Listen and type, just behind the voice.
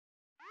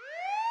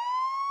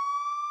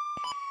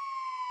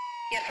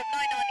Yeah, from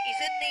 99. He's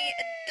in the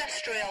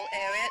industrial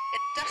area.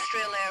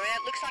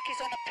 Looks like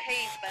he's on a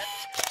pavement.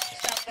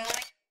 Stand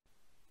by.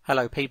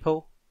 Hello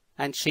people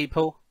and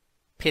sheeple,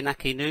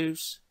 PINACI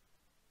news.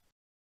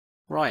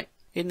 Right,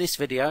 in this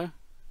video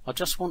I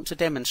just want to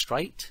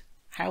demonstrate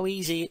how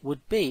easy it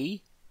would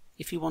be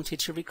if you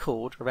wanted to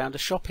record around a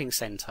shopping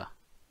centre.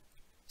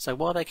 So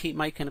while they keep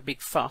making a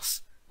big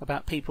fuss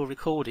about people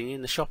recording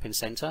in the shopping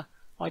centre,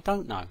 I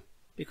don't know,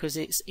 because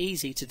it's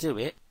easy to do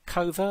it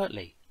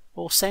covertly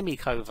or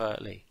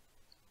semi-covertly.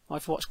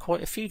 I've watched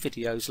quite a few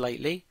videos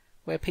lately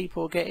where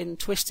people are getting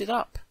twisted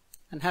up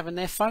and having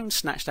their phones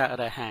snatched out of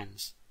their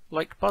hands,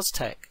 like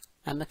BuzzTech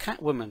and the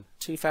Catwoman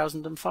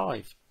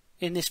 2005.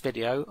 In this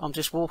video I'm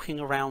just walking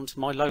around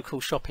my local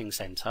shopping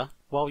centre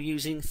while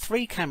using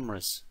 3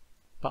 cameras.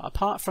 But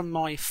apart from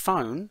my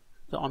phone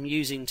that I'm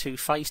using to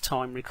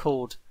FaceTime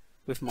record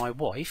with my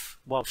wife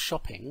while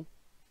shopping,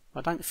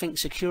 I don't think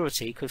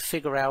security could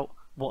figure out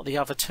what the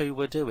other 2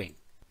 were doing,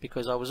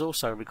 because I was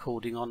also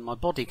recording on my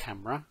body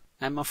camera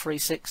and my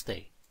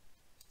 360.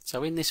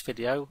 So in this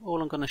video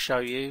all I'm going to show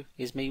you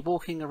is me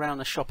walking around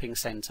the shopping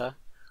centre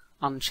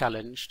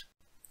unchallenged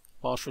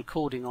whilst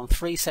recording on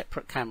 3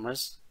 separate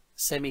cameras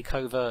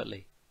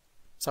semi-covertly.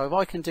 So if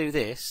I can do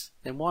this,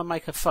 then why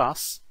make a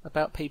fuss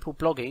about people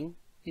blogging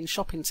in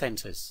shopping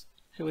centres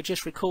who are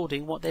just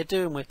recording what they're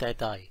doing with their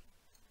day,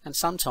 and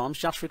sometimes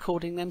just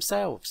recording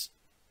themselves.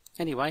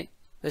 Anyway,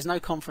 there's no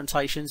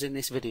confrontations in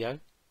this video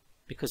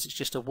because it's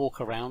just a walk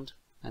around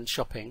and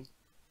shopping.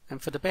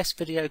 And for the best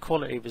video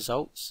quality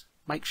results,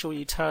 make sure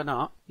you turn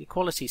up your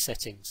quality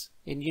settings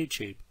in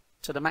YouTube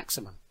to the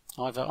maximum,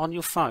 either on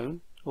your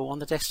phone or on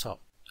the desktop,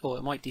 or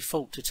it might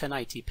default to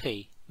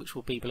 1080p, which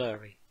will be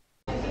blurry.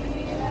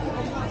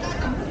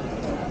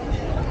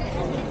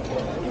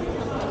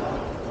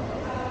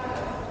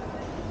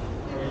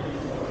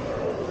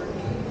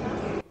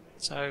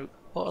 So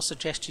what I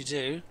suggest you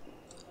do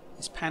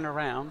is pan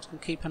around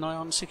and keep an eye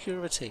on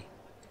security.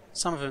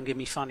 Some of them give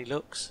me funny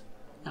looks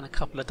and a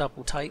couple of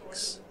double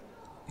takes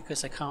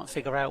because they can't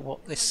figure out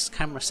what this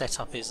camera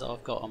setup is that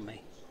I've got on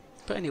me.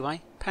 But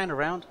anyway, pan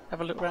around,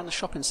 have a look around the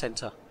shopping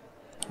centre,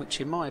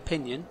 which in my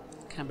opinion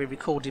can be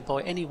recorded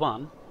by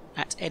anyone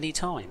at any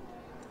time.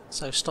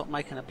 So stop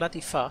making a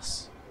bloody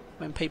fuss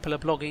when people are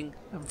blogging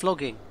and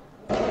vlogging.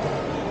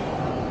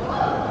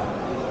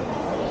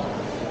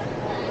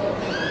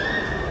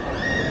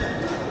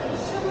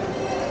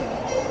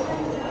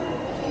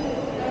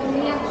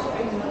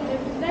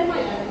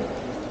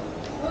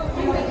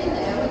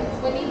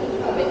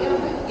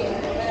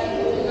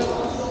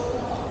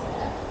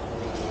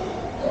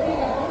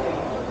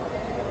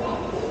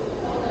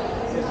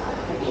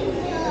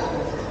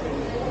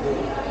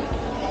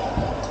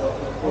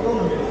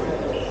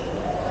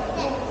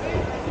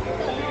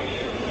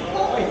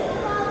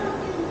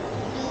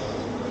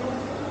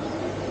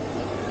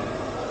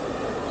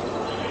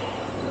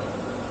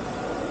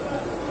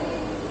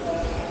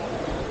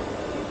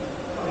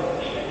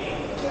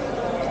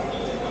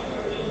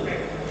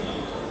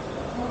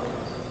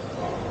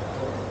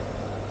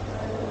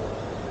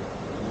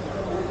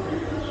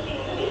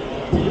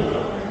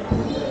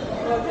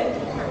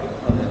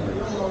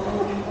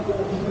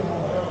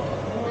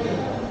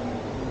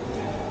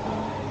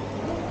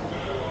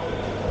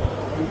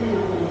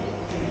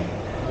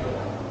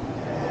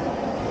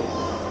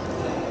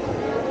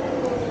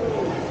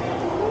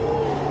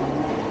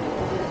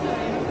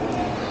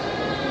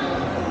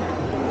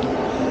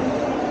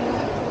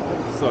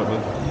 Sorry,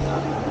 man.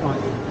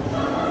 Right.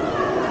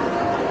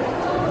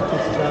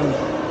 Just showing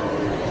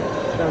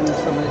you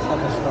some of this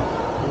other stuff.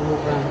 I'll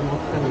walk around with my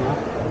camera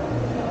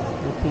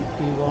and keep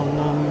you on.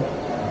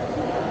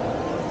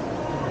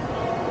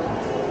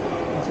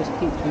 I'll just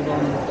keep you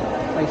on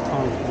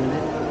FaceTime for a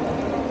minute.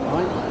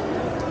 Alright?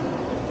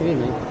 Do you hear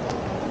me?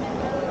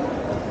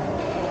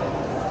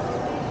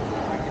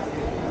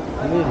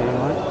 Can you hear me,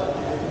 alright?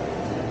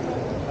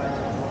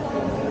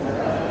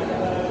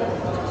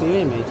 Can you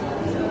hear me?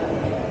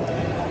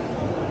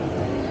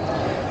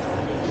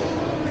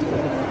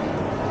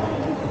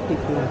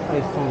 Keep you on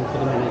FaceTime for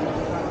the minute,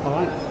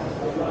 alright?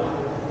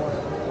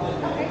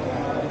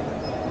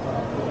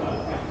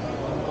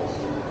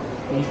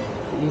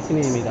 You can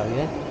hear me though,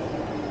 yeah?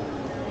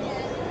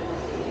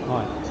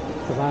 Alright,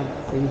 because I'm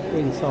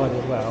inside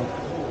as well.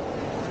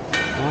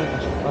 Alright,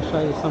 I'll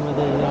show you some of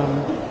the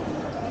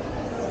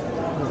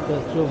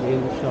jewellery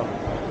in the shop.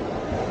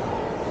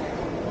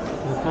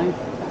 Okay?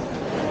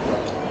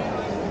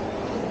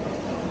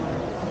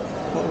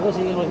 What was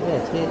it like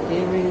this?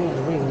 Earrings,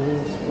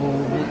 rings, small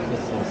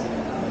necklaces.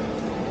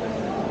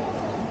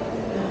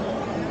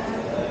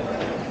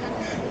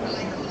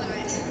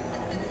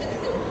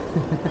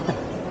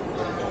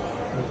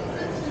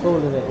 All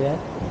of it, yeah?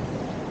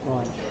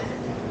 Right.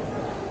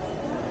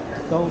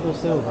 Gold or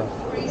silver?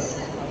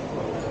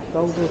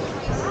 Gold or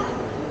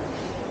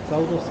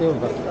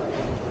silver?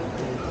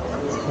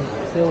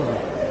 Silver.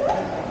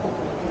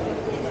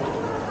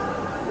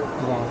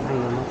 Right,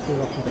 hang on, I'll see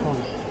if I can find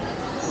it.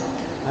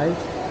 Hey?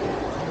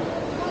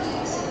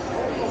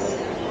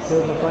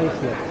 Silver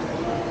bracelet.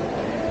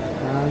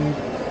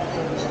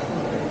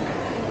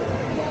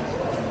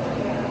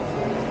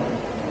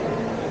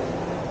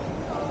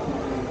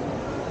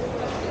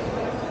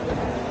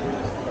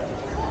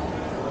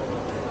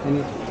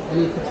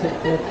 Any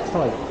particular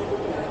type?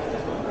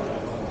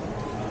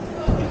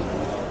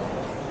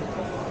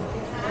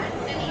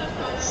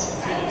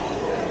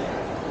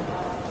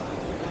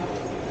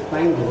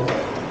 Angle?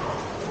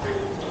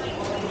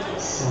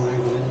 Oh,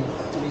 angle.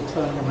 Let me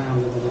turn around a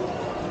little bit.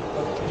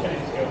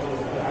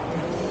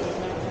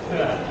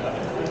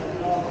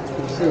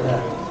 Can you see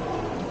that?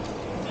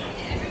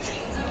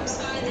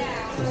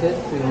 Is it?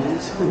 Hang on,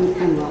 let's turn the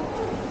camera up.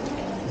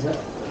 Is that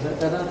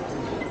better?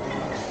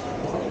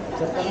 Is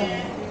that better?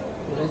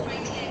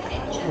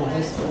 Oh,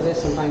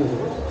 there's some angle.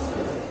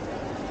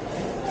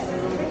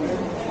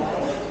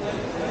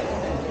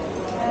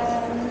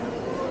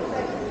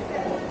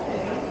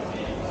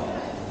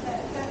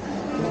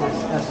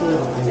 That's all the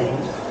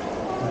angles.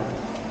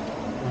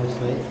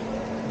 Mostly.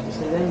 You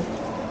see them?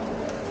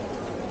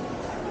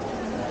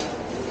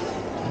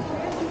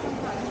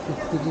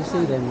 Did you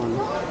see them ones?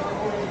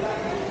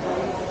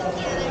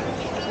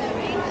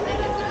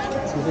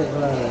 It's a bit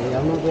blurry.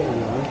 I'm not getting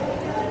them.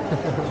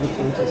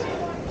 I'm just...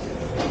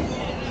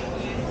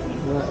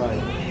 That way.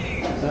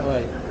 That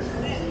way.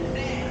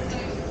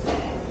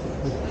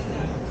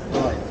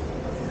 Right.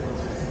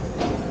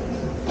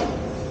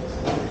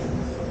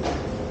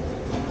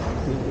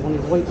 You want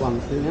the white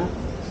ones, do you? Yeah.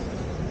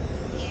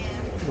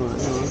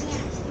 Right, hang on.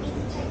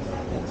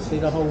 Let's see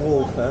the whole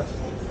wall first.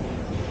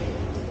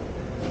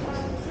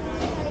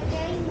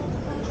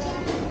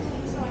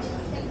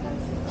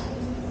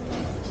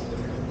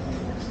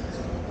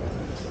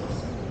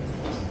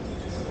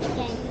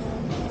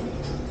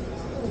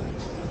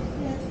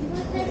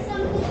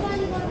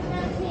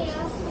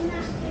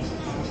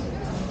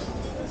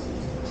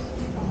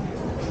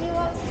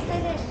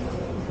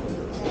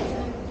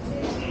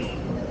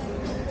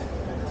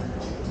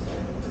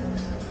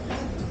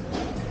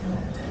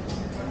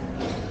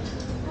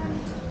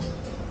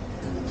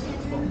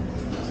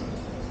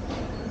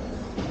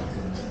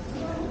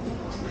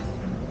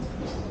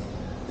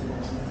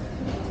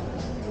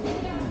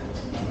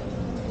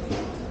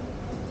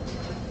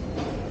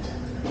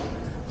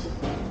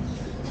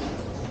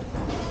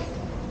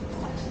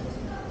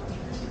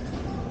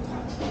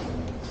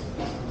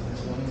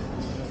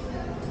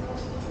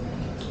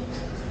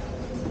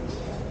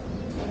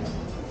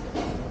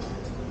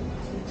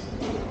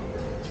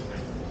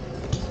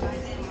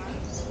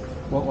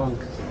 What one?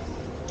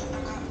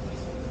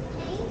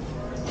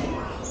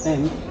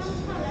 M?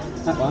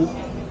 That one?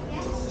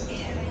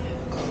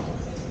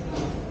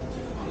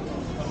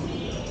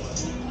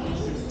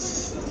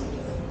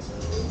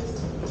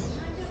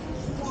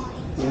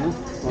 Yeah?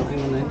 Right,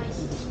 hang on then.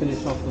 Let's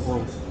finish off the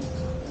wall.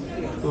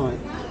 Right.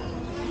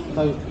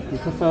 Those, you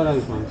prefer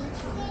those ones?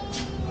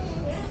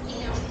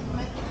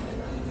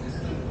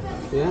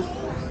 Yeah?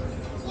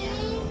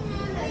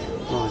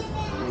 Right.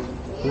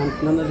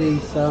 None of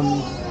these,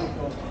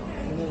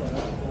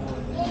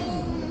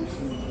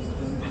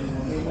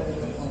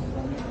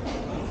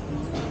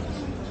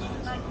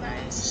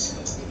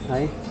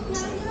 hey? I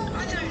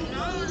don't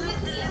know,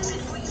 the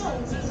leopard white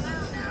ones as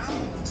well now.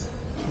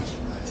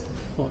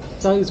 What?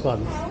 Those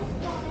ones?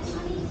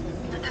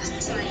 But that's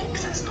the snake,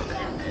 that's not the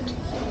leopard.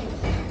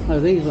 Oh,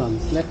 these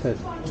ones? Leopard?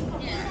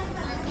 Yeah,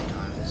 the leopard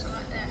ones, I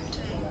like them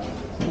too.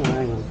 Oh,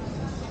 hang on.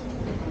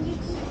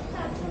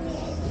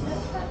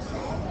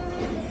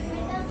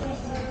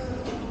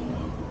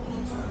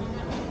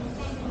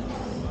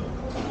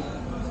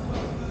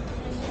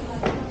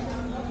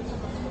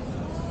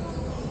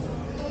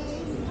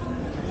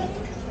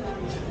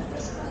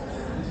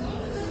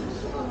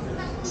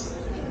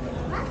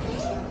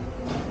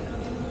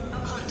 I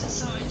can't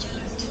decide, you'll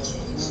have to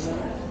choose. I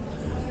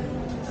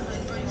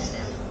like both of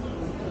them.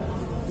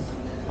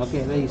 I'll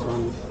get these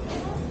ones.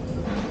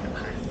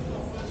 Okay.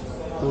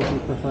 Or do you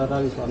prefer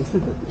those ones? I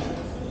like both,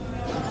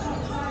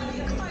 but I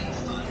really like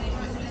the leopard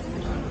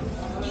one.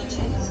 You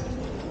choose.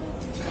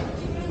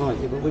 Right,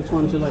 yeah, but which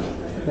one do you like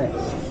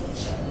best?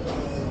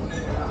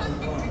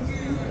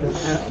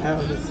 Out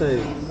of the two?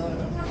 The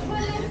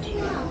leopard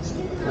ones.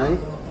 Eh?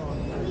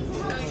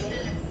 Go for the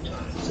leopard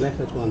ones.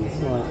 Leopard ones,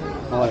 right.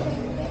 Alright,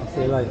 I'll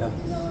see you later.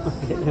 I'll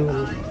get them in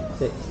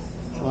 6.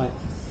 Right.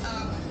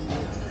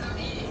 Love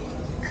you.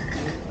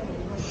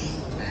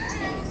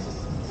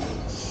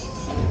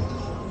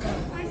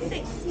 By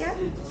 6, yeah?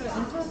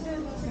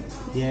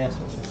 Yeah, that's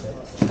what she said.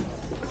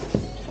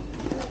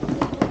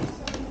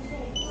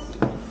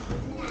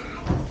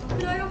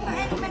 Could I offer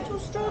any metal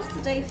straws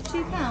today for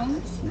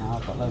 £2? No,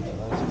 I've got loads of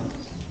those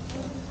ones.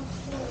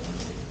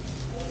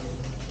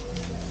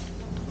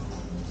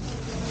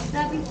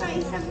 That'd be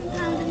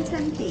 £37 and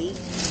 10p.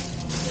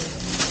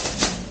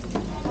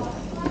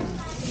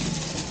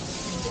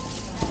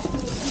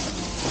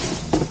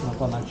 I've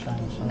got no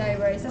change. So. No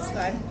worries, that's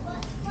fine.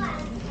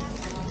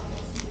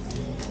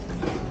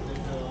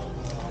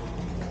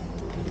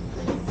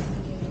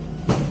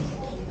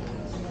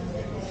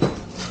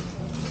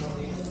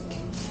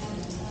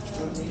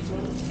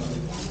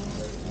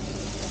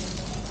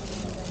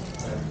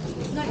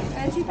 No,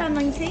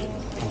 £2.90.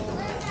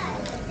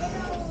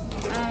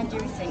 And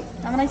your receipt.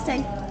 Have a nice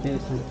day.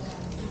 Cheers, thanks.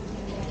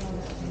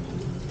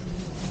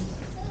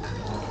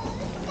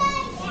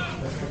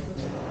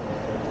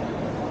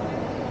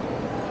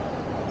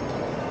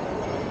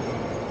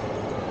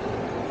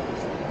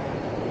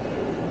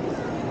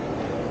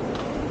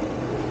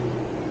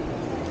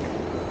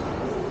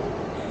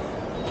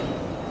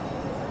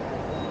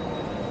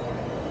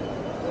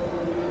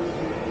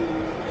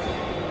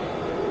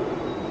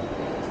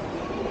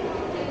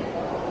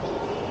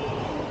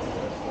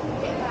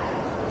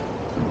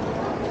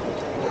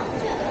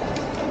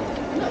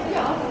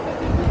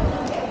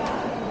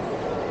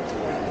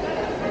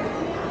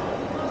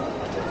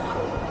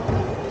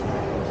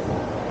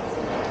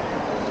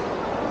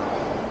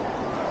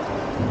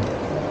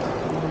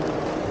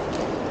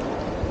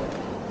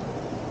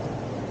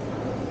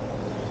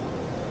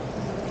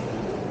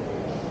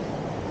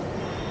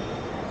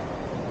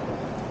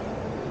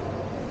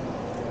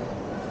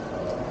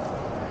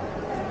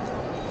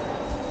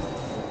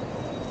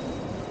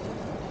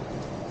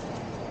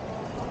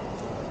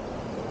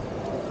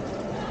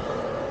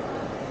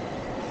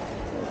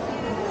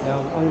 Yeah,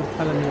 I'm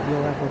telling you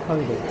you're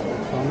agoraphobic,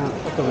 so I'm out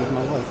shopping with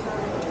my wife.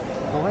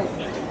 Alright?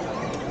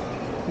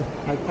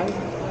 Okay?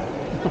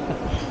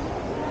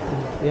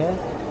 Yeah?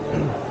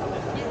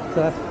 so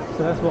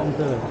that's what I'm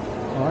doing.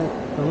 Alright?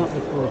 So I'm not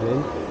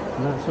recording,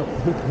 I'm out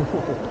shopping with my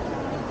wife.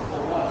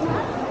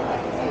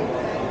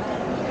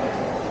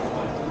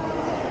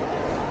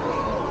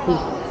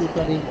 Too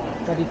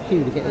bloody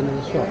queue to get into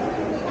the shop.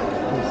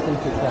 How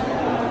stupid is that?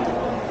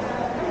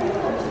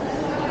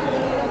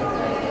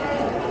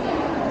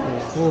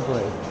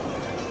 Strawberry.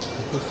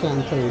 It's just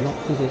shampoo, not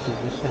conditioner,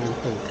 just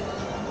shampoo.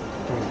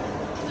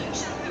 No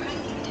shampoo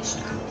and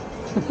conditioner.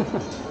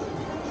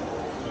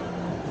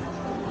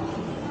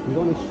 You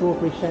got any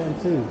strawberry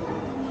shampoo?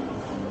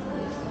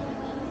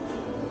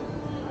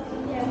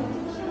 Yeah, we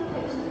can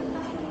shampoo. So the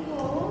back of the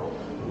wall.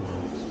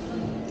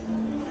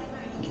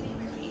 Can you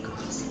repeat?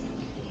 Can't see you.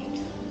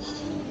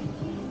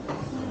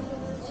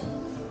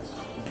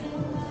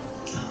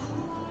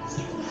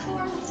 The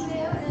 400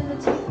 ml and then the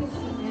 250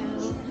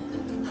 ml.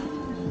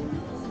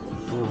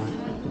 Alright.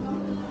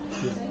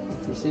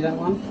 You see that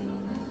one?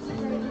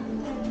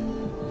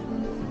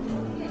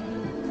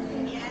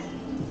 Yeah.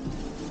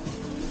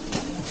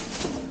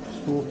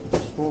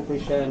 Strawberry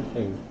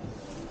shampoo.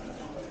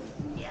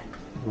 Yeah.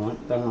 Right,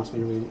 don't ask me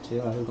to read it to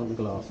you, I haven't got my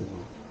glasses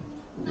on.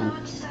 No, I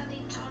just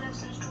added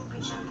olives and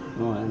strawberry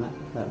shampoo. Right, and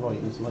that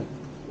writing is like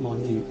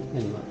minute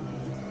anyway.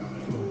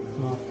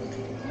 Right,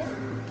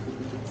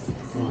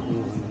 hang on a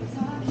minute.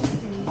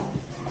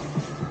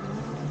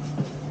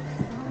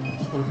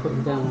 Just want to put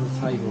them down on the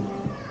table.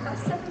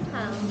 That's £7.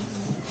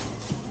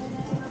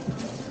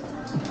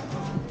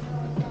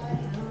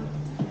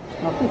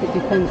 I think it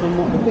depends on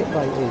what the bit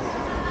rate is.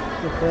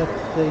 If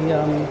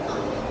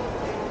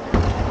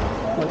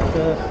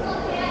the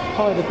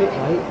higher the bit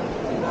rate,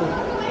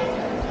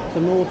 the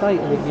more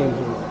data it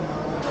uses.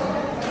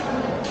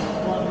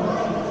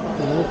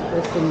 You know,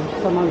 there's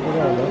some over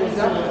there. Look.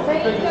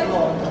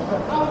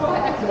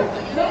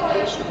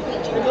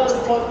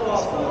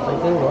 They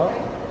do what?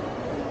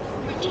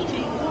 What do you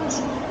think?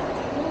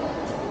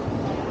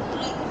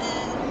 Like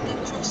the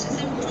cross, is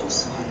there a cross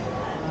one?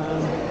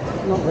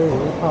 Not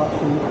really, apart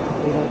from the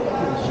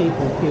sheep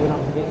all queuing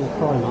up to get in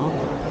Primark.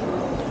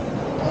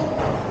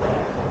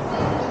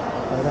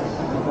 So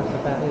that's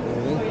about it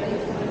really.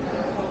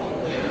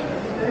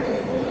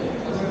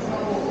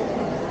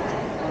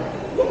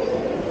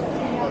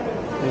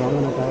 Yeah, I'm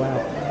gonna go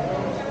out.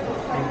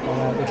 I'll go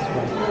out this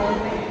way.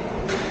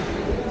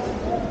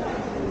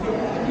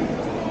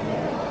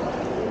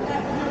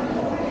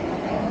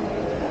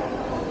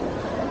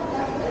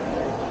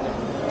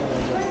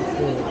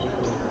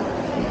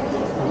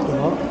 That's a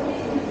lot.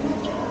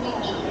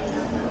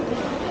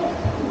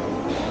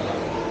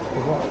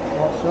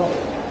 What shop?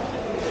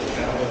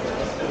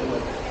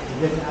 You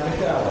didn't have a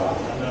shower?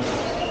 No.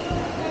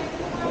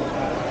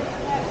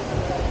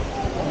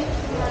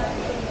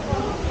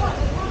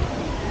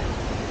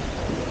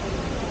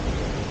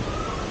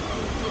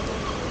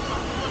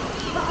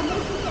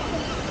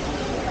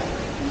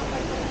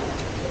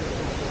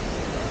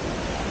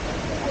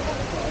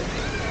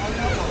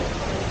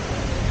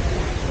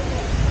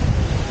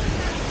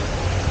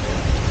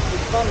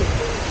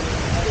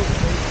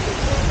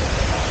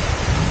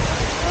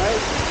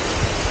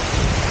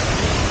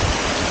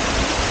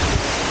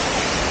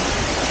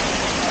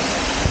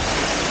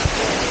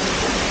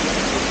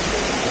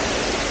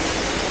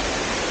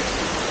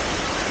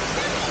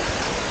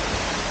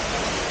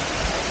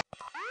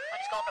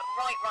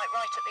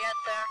 Right at the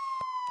end there.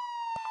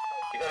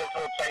 You got to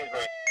talk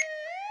Sainsbury's.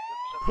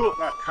 Put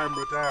that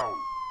camera down,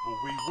 or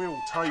we will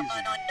tase you. I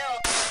know.